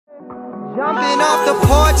Jumping off the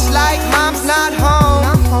porch like mom's not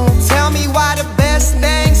home. Tell me why the best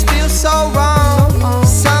things feel so wrong.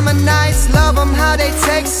 Summer nights, love them how they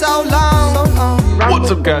take so long.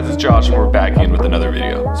 What's up guys, it's Josh and we're back in with another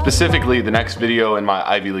video. Specifically, the next video in my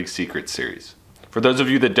Ivy League Secrets series. For those of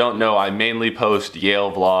you that don't know, I mainly post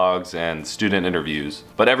Yale vlogs and student interviews,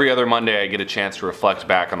 but every other Monday I get a chance to reflect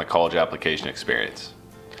back on the college application experience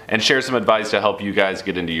and share some advice to help you guys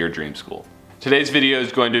get into your dream school. Today's video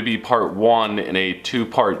is going to be part one in a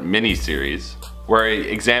two-part mini-series where I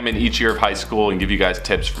examine each year of high school and give you guys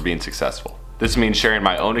tips for being successful. This means sharing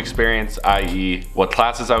my own experience, i.e. what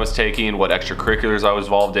classes I was taking, what extracurriculars I was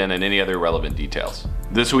involved in, and any other relevant details.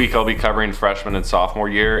 This week I'll be covering freshman and sophomore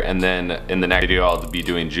year, and then in the next video I'll be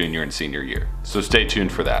doing junior and senior year. So stay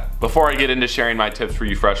tuned for that. Before I get into sharing my tips for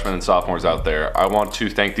you freshmen and sophomores out there, I want to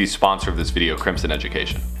thank the sponsor of this video, Crimson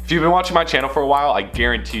Education. If you've been watching my channel for a while, I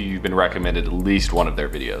guarantee you've been recommended at least one of their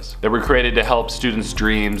videos that were created to help students'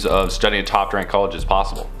 dreams of studying at top-ranked colleges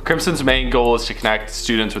possible. Crimson's main goal is to connect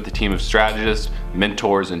students with a team of strategists,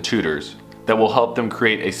 mentors, and tutors that will help them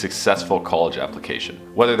create a successful college application.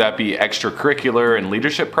 Whether that be extracurricular and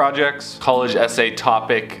leadership projects, college essay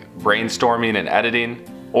topic brainstorming and editing,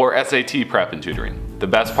 or SAT prep and tutoring. The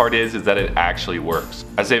best part is that it actually works,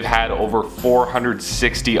 as they've had over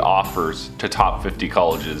 460 offers to top 50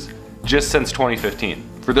 colleges just since 2015.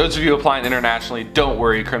 For those of you applying internationally, don't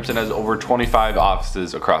worry, Crimson has over 25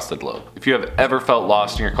 offices across the globe. If you have ever felt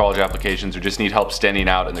lost in your college applications or just need help standing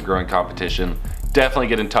out in the growing competition, definitely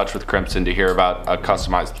get in touch with Crimson to hear about a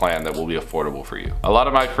customized plan that will be affordable for you. A lot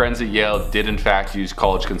of my friends at Yale did in fact use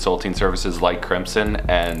college consulting services like Crimson,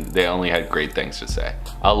 and they only had great things to say.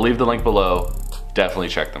 I'll leave the link below. Definitely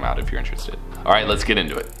check them out if you're interested. All right, let's get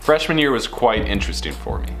into it. Freshman year was quite interesting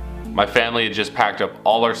for me. My family had just packed up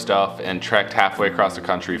all our stuff and trekked halfway across the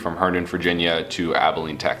country from Herndon, Virginia to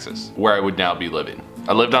Abilene, Texas, where I would now be living.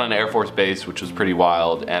 I lived on an Air Force base, which was pretty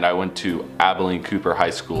wild, and I went to Abilene Cooper High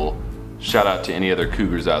School. Shout out to any other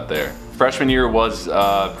Cougars out there. Freshman year was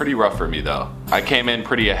pretty rough for me though. I came in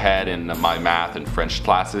pretty ahead in my math and French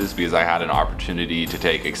classes because I had an opportunity to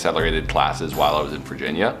take accelerated classes while I was in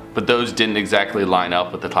Virginia. But those didn't exactly line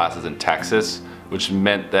up with the classes in Texas, which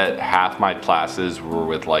meant that half my classes were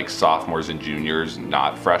with like sophomores and juniors,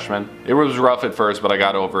 not freshmen. It was rough at first, but I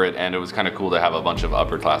got over it, and it was kind of cool to have a bunch of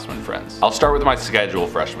upperclassmen friends. I'll start with my schedule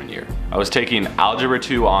freshman year. I was taking Algebra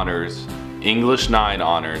 2 honors, English 9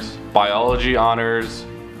 honors, Biology honors,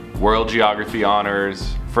 World Geography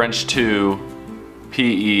honors, French 2,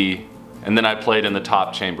 PE, and then I played in the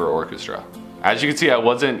top chamber orchestra. As you can see, I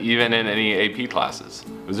wasn't even in any AP classes.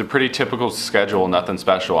 It was a pretty typical schedule, nothing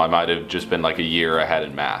special. I might have just been like a year ahead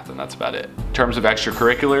in math, and that's about it. In terms of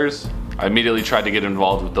extracurriculars, I immediately tried to get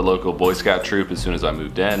involved with the local Boy Scout troop as soon as I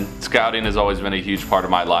moved in. Scouting has always been a huge part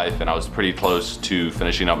of my life, and I was pretty close to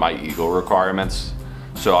finishing up my Eagle requirements.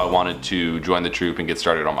 So I wanted to join the troop and get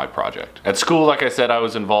started on my project. At school, like I said, I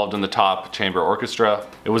was involved in the top chamber orchestra.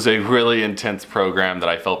 It was a really intense program that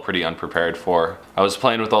I felt pretty unprepared for. I was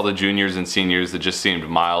playing with all the juniors and seniors that just seemed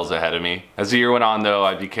miles ahead of me. As the year went on though,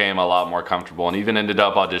 I became a lot more comfortable and even ended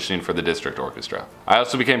up auditioning for the district orchestra. I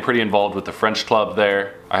also became pretty involved with the French club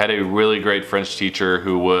there. I had a really great French teacher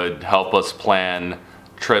who would help us plan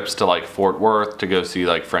trips to like Fort Worth to go see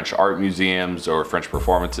like French art museums or French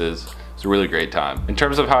performances. It's a really great time. In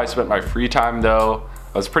terms of how I spent my free time though,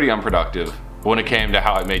 I was pretty unproductive. When it came to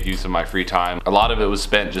how I made use of my free time, a lot of it was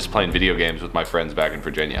spent just playing video games with my friends back in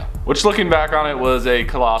Virginia. Which, looking back on it, was a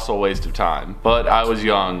colossal waste of time. But I was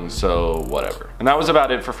young, so whatever. And that was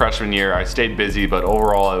about it for freshman year. I stayed busy, but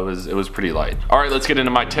overall it was pretty light. Alright, let's get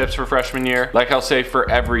into my tips for freshman year. Like I'll say for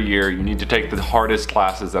every year, you need to take the hardest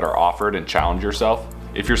classes that are offered and challenge yourself.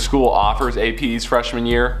 If your school offers APs freshman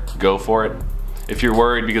year, go for it. If you're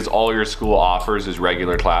worried because all your school offers is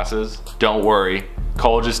regular classes, don't worry.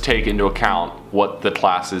 Colleges take into account what the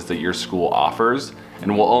classes that your school offers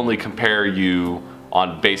and will only compare you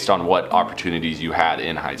based on what opportunities you had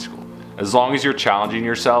in high school. As long as you're challenging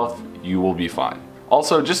yourself, you will be fine.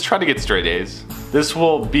 Also, just try to get straight A's. This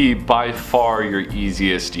will be by far your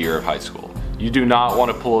easiest year of high school. You do not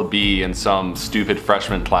want to pull a B in some stupid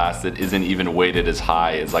freshman class that isn't even weighted as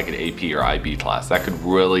high as like an AP or IB class. That could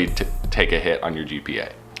really take a hit on your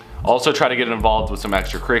GPA. Also, try to get involved with some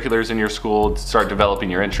extracurriculars in your school to start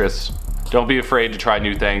developing your interests. Don't be afraid to try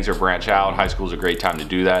new things or branch out. High school is a great time to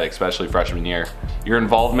do that, especially freshman year. Your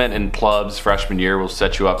involvement in clubs freshman year will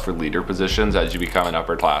set you up for leader positions as you become an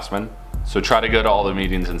upperclassman. So try to go to all the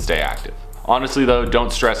meetings and stay active. Honestly though,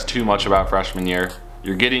 don't stress too much about freshman year.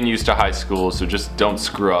 You're getting used to high school, so just don't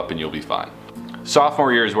screw up and you'll be fine.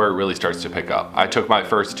 Sophomore year is where it really starts to pick up. I took my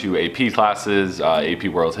first 2 AP classes, AP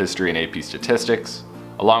World History and AP Statistics.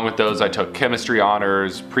 Along with those, I took Chemistry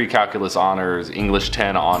Honors, Pre-Calculus Honors, English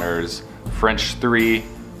 10 Honors, French 3,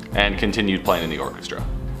 and continued playing in the orchestra.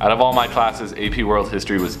 Out of all my classes, AP World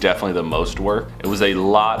History was definitely the most work. It was a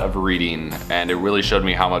lot of reading, and it really showed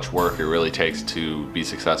me how much work it really takes to be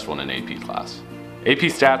successful in an AP class. AP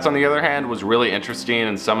Stats, on the other hand, was really interesting,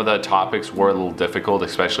 and some of the topics were a little difficult,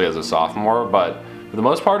 especially as a sophomore, but for the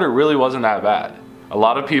most part, it really wasn't that bad. A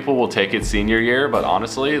lot of people will take it senior year, but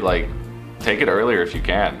honestly, like, take it earlier if you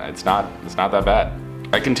can. It's not that bad.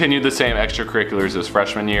 I continued the same extracurriculars as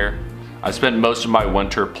freshman year. I spent most of my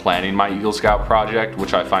winter planning my Eagle Scout project,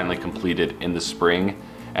 which I finally completed in the spring,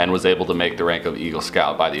 and was able to make the rank of Eagle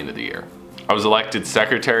Scout by the end of the year. I was elected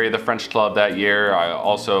secretary of the French club that year. I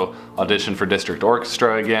also auditioned for district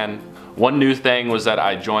orchestra again. One new thing was that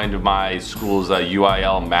I joined my school's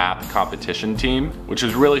UIL math competition team, which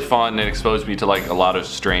was really fun and exposed me to like a lot of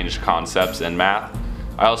strange concepts in math.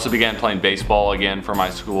 I also began playing baseball again for my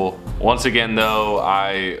school. Once again though,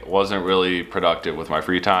 I wasn't really productive with my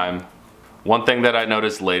free time. One thing that I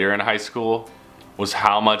noticed later in high school was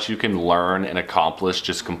how much you can learn and accomplish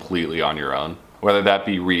just completely on your own. Whether that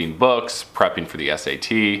be reading books, prepping for the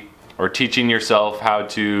SAT, or teaching yourself how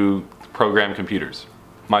to program computers.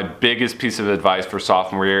 My biggest piece of advice for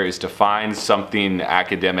sophomore year is to find something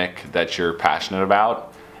academic that you're passionate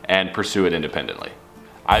about and pursue it independently.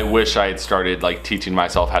 I wish I had started like teaching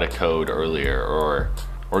myself how to code earlier or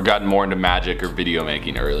gotten more into magic or video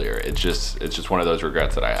making earlier. It's just one of those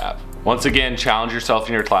regrets that I have. Once again, challenge yourself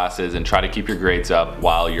in your classes and try to keep your grades up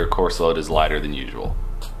while your course load is lighter than usual.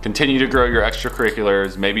 Continue to grow your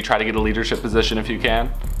extracurriculars, maybe try to get a leadership position if you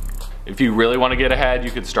can. If you really want to get ahead, you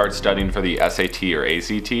could start studying for the SAT or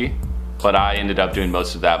ACT, but I ended up doing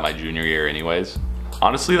most of that my junior year anyways.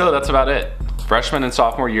 Honestly though, that's about it. Freshman and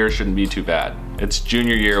sophomore year shouldn't be too bad. It's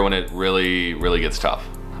junior year when it really gets tough.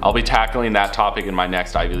 I'll be tackling that topic in my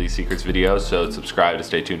next Ivy League Secrets video, so subscribe to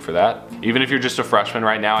stay tuned for that. Even if you're just a freshman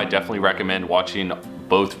right now, I definitely recommend watching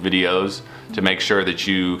both videos to make sure that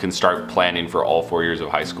you can start planning for all 4 years of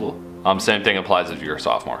high school. Same thing applies if you're a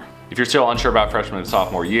sophomore. If you're still unsure about freshman and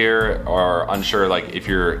sophomore year, or unsure like if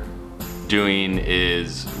you're doing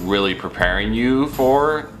is really preparing you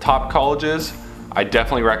for top colleges, I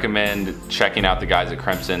definitely recommend checking out the guys at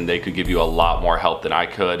Crimson. They could give you a lot more help than I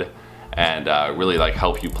could and really like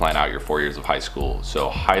help you plan out your 4 years of high school. So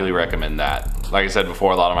highly recommend that. Like I said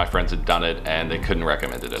before, a lot of my friends had done it and they couldn't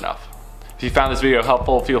recommend it enough. If you found this video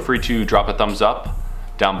helpful, feel free to drop a thumbs up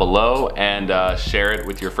down below and share it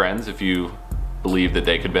with your friends if you believe that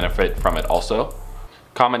they could benefit from it also.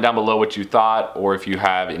 Comment down below what you thought, or if you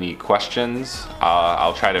have any questions,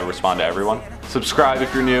 I'll try to respond to everyone. Subscribe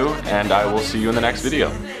if you're new, and I will see you in the next video.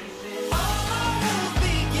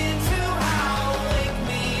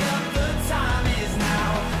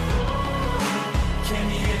 Can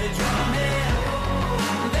you hear the drum?